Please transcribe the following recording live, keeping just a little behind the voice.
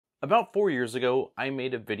About 4 years ago, I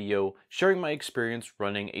made a video sharing my experience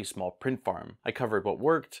running a small print farm. I covered what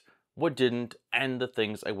worked, what didn't, and the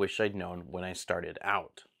things I wish I'd known when I started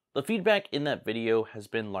out. The feedback in that video has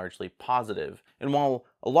been largely positive, and while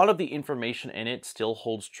a lot of the information in it still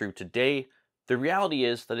holds true today, the reality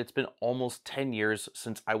is that it's been almost 10 years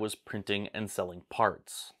since I was printing and selling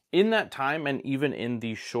parts. In that time, and even in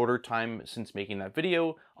the shorter time since making that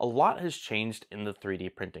video, a lot has changed in the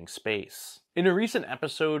 3D printing space. In a recent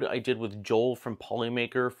episode I did with Joel from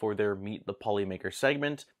Polymaker for their Meet the Polymaker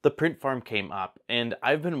segment, the print farm came up, and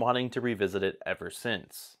I've been wanting to revisit it ever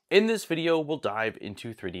since. In this video, we'll dive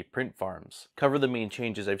into 3D print farms, cover the main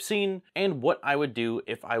changes I've seen, and what I would do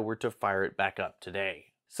if I were to fire it back up today.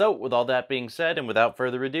 So with all that being said, and without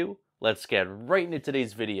further ado, let's get right into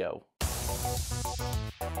today's video.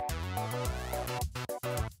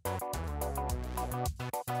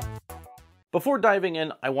 Before diving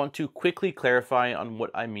in, I want to quickly clarify on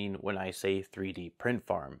what I mean when I say 3D print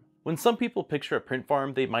farm. When some people picture a print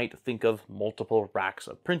farm, they might think of multiple racks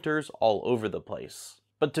of printers all over the place.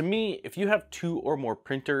 But to me, if you have 2 or more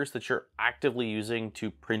printers that you're actively using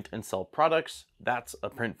to print and sell products, that's a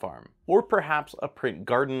print farm. Or perhaps a print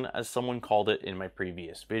garden, as someone called it in my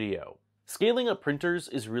previous video. Scaling up printers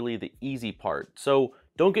is really the easy part, so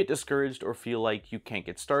don't get discouraged or feel like you can't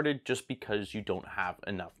get started just because you don't have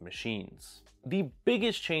enough machines. The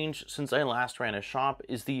biggest change since I last ran a shop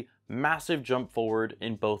is the massive jump forward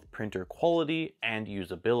in both printer quality and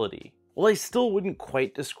usability. While I still wouldn't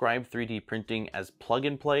quite describe 3D printing as plug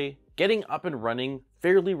and play, getting up and running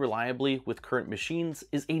fairly reliably with current machines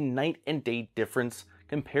is a night and day difference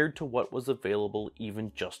compared to what was available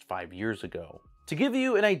even just 5 years ago. To give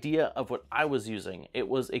you an idea of what I was using, it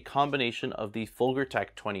was a combination of the Fulgurtech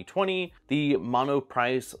 2020, the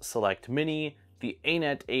Monoprice Select Mini, the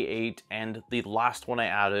ANET A8, and the last one I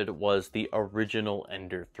added was the original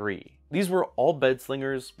Ender 3. These were all bed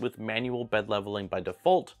slingers with manual bed leveling by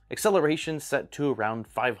default, acceleration set to around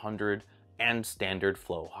 500, and standard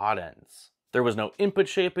flow hot ends. There was no input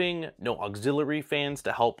shaping, no auxiliary fans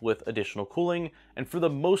to help with additional cooling, and for the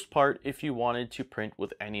most part, if you wanted to print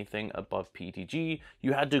with anything above PETG,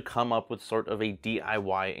 you had to come up with sort of a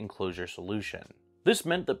DIY enclosure solution. This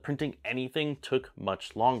meant that printing anything took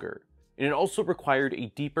much longer, and it also required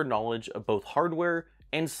a deeper knowledge of both hardware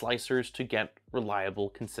and slicers to get reliable,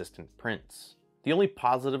 consistent prints. The only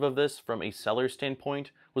positive of this from a seller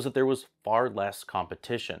standpoint was that there was far less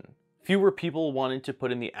competition. Fewer people wanted to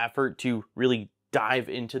put in the effort to really dive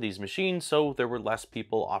into these machines, so there were less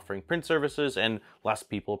people offering print services and less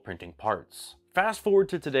people printing parts. Fast forward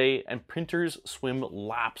to today, and printers swim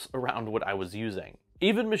laps around what I was using.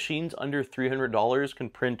 Even machines under $300 can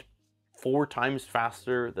print 4 times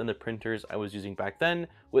faster than the printers I was using back then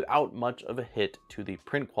without much of a hit to the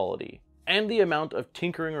print quality. And the amount of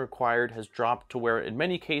tinkering required has dropped to where in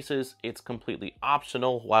many cases it's completely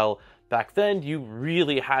optional, while back then you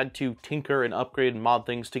really had to tinker and upgrade and mod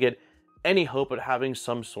things to get any hope at having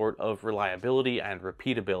some sort of reliability and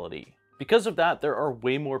repeatability. Because of that, there are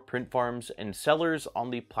way more print farms and sellers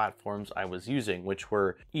on the platforms I was using, which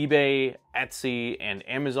were eBay, Etsy, and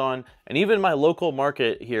Amazon, and even my local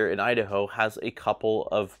market here in Idaho has a couple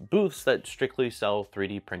of booths that strictly sell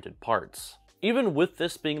 3D printed parts. Even with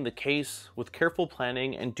this being the case, with careful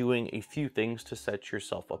planning and doing a few things to set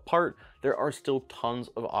yourself apart, there are still tons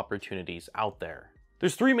of opportunities out there.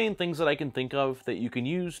 There's 3 main things that I can think of that you can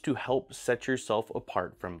use to help set yourself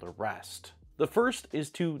apart from the rest. The first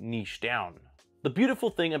is to niche down. The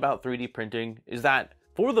beautiful thing about 3D printing is that,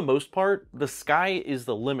 for the most part, the sky is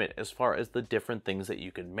the limit as far as the different things that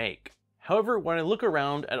you can make. However, when I look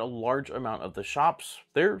around at a large amount of the shops,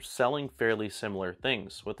 they're selling fairly similar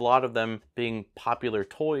things, with a lot of them being popular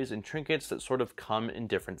toys and trinkets that sort of come in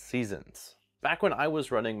different seasons. Back when I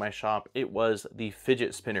was running my shop, it was the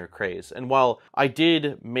fidget spinner craze, and while I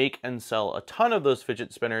did make and sell a ton of those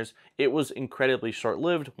fidget spinners, it was incredibly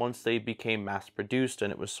short-lived once they became mass-produced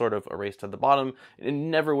and it was sort of erased at the bottom. It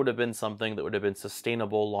never would have been something that would have been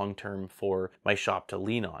sustainable long-term for my shop to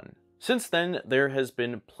lean on. Since then, there has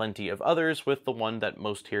been plenty of others, with the one that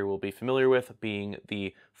most here will be familiar with being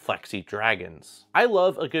the Flexi Dragons. I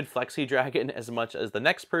love a good Flexi Dragon as much as the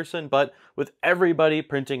next person, but with everybody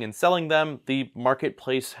printing and selling them, the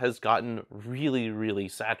marketplace has gotten really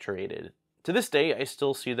saturated. To this day, I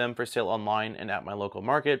still see them for sale online and at my local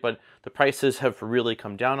market, but the prices have really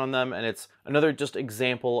come down on them, and it's another just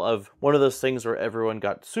example of one of those things where everyone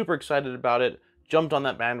got super excited about it, jumped on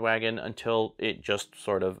that bandwagon until it just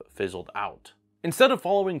sort of fizzled out. Instead of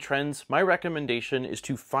following trends, my recommendation is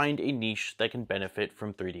to find a niche that can benefit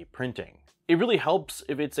from 3D printing. It really helps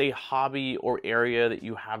if it's a hobby or area that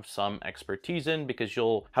you have some expertise in, because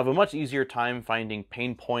you'll have a much easier time finding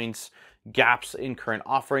pain points, gaps in current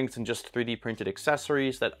offerings, and just 3D printed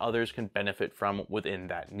accessories that others can benefit from within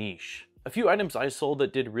that niche. A few items I sold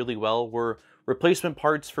that did really well were replacement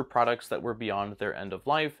parts for products that were beyond their end of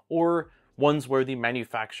life, or ones where the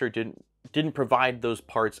manufacturer didn't provide those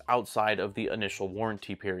parts outside of the initial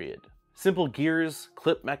warranty period. Simple gears,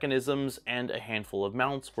 clip mechanisms, and a handful of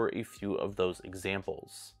mounts were a few of those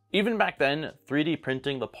examples. Even back then, 3D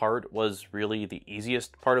printing the part was really the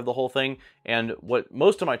easiest part of the whole thing, and what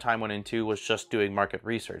most of my time went into was just doing market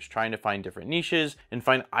research, trying to find different niches and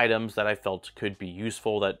find items that I felt could be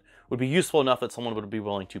useful, that would be useful enough that someone would be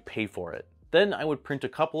willing to pay for it. Then I would print a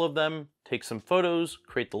couple of them, take some photos,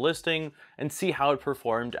 create the listing, and see how it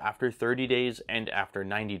performed after 30 days and after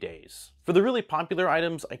 90 days. For the really popular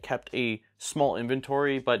items, I kept a small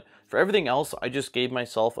inventory, but for everything else, I just gave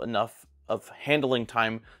myself enough of handling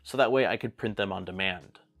time so that way I could print them on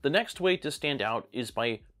demand. The next way to stand out is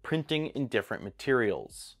by printing in different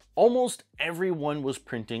materials. Almost everyone was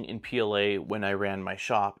printing in PLA when I ran my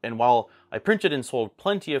shop, and while I printed and sold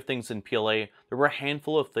plenty of things in PLA, there were a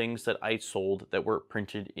handful of things that I sold that were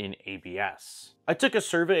printed in ABS. I took a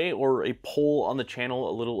survey or a poll on the channel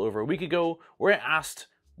a little over a week ago where I asked,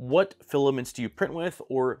 what filaments do you print with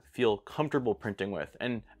or feel comfortable printing with?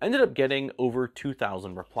 And ended up getting over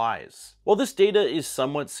 2,000 replies. While this data is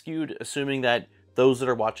somewhat skewed, assuming that those that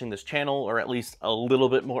are watching this channel are at least a little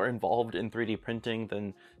bit more involved in 3D printing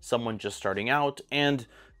than someone just starting out, and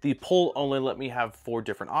the poll only let me have 4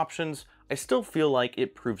 different options, I still feel like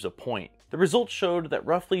it proves a point. The results showed that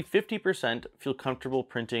roughly 50% feel comfortable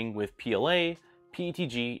printing with PLA,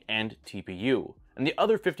 PETG, and TPU, and the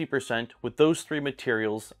other 50% with those 3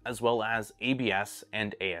 materials as well as ABS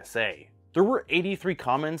and ASA. There were 83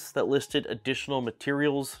 comments that listed additional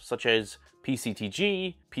materials such as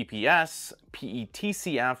PCTG, PPS,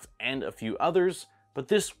 PETCF, and a few others, but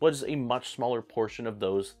this was a much smaller portion of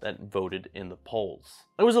those that voted in the polls.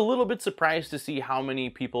 I was a little bit surprised to see how many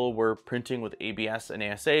people were printing with ABS and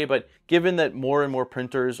ASA, but given that more and more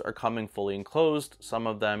printers are coming fully enclosed, some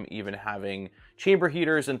of them even having chamber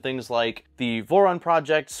heaters and things like the Voron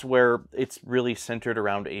projects where it's really centered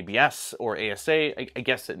around ABS or ASA, I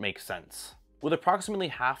guess it makes sense. With approximately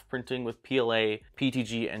half printing with PLA,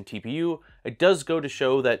 PTG, and TPU, it does go to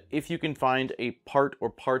show that if you can find a part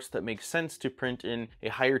or parts that make sense to print in a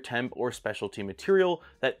higher temp or specialty material,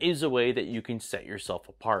 that is a way that you can set yourself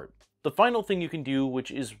apart. The final thing you can do,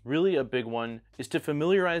 which is really a big one, is to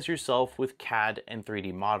familiarize yourself with CAD and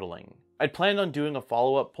 3D modeling. I'd planned on doing a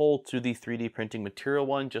follow-up poll to the 3D printing material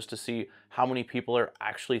one just to see how many people are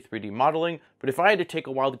actually 3D modeling, but if I had to take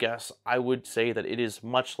a wild guess, I would say that it is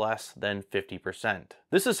much less than 50%.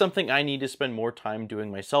 This is something I need to spend more time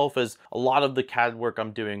doing myself, as a lot of the CAD work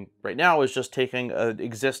I'm doing right now is just taking an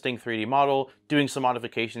existing 3D model, doing some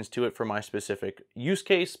modifications to it for my specific use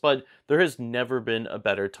case, but there has never been a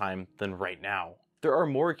better time than right now. There are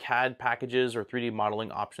more CAD packages or 3D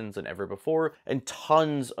modeling options than ever before, and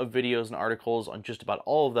tons of videos and articles on just about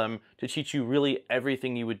all of them to teach you really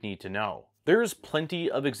everything you would need to know. There's plenty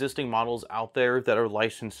of existing models out there that are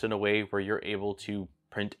licensed in a way where you're able to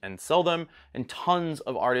print and sell them, and tons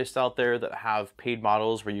of artists out there that have paid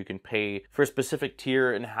models where you can pay for a specific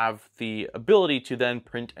tier and have the ability to then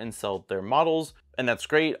print and sell their models, and that's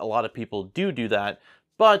great. A lot of people do that.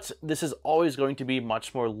 But this is always going to be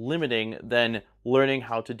much more limiting than learning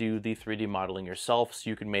how to do the 3D modeling yourself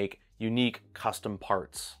so you can make unique custom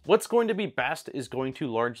parts. What's going to be best is going to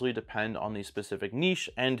largely depend on the specific niche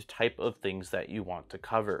and type of things that you want to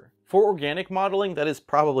cover. For organic modeling, that is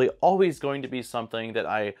probably always going to be something that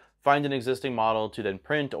I find an existing model to then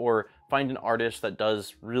print, or find an artist that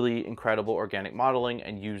does really incredible organic modeling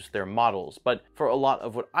and use their models. But for a lot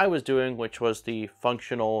of what I was doing, which was a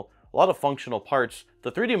lot of functional parts,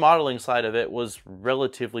 the 3D modeling side of it was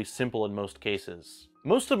relatively simple in most cases.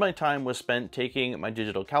 Most of my time was spent taking my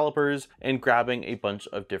digital calipers and grabbing a bunch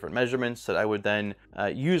of different measurements that I would then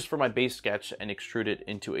use for my base sketch and extrude it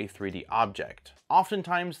into a 3D object.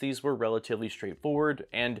 Oftentimes these were relatively straightforward,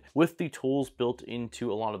 and with the tools built into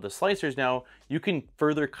a lot of the slicers now, you can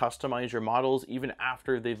further customize your models even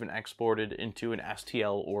after they've been exported into an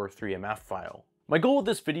STL or 3MF file. My goal with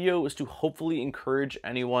this video is to hopefully encourage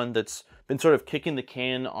anyone that's been sort of kicking the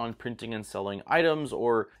can on printing and selling items,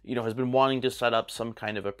 or has been wanting to set up some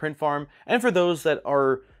kind of a print farm, and for those that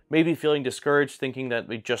are maybe feeling discouraged, thinking that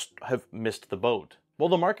they just have missed the boat. While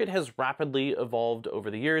the market has rapidly evolved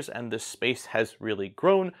over the years and this space has really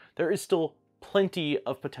grown, there is still plenty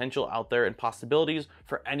of potential out there and possibilities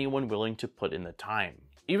for anyone willing to put in the time.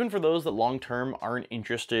 Even for those that long-term aren't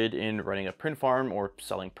interested in running a print farm or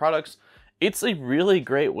selling products, it's a really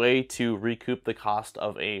great way to recoup the cost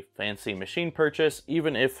of a fancy machine purchase,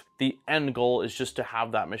 even if the end goal is just to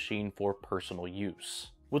have that machine for personal use.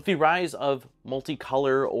 With the rise of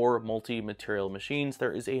multicolor or multi-material machines,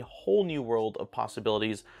 there is a whole new world of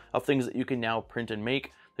possibilities of things that you can now print and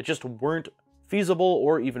make that just weren't feasible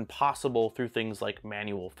or even possible through things like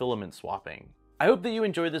manual filament swapping. I hope that you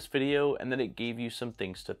enjoyed this video and that it gave you some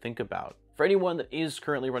things to think about. For anyone that is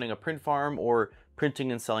currently running a print farm or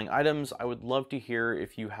printing and selling items, I would love to hear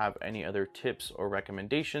if you have any other tips or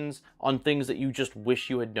recommendations on things that you just wish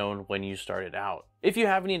you had known when you started out. If you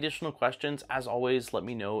have any additional questions, as always, let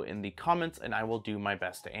me know in the comments and I will do my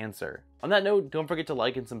best to answer. On that note, don't forget to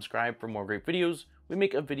like and subscribe for more great videos. We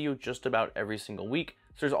make a video just about every single week,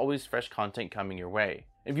 so there's always fresh content coming your way.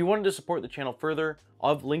 If you wanted to support the channel further,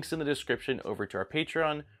 I'll have links in the description over to our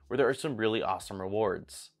Patreon, where there are some really awesome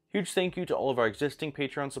rewards. Huge thank you to all of our existing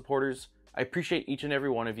Patreon supporters. I appreciate each and every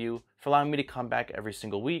one of you for allowing me to come back every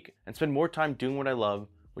single week and spend more time doing what I love,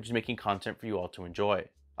 which is making content for you all to enjoy.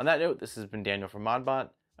 On that note, this has been Daniel from ModBot,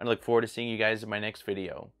 and I look forward to seeing you guys in my next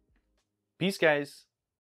video. Peace, guys!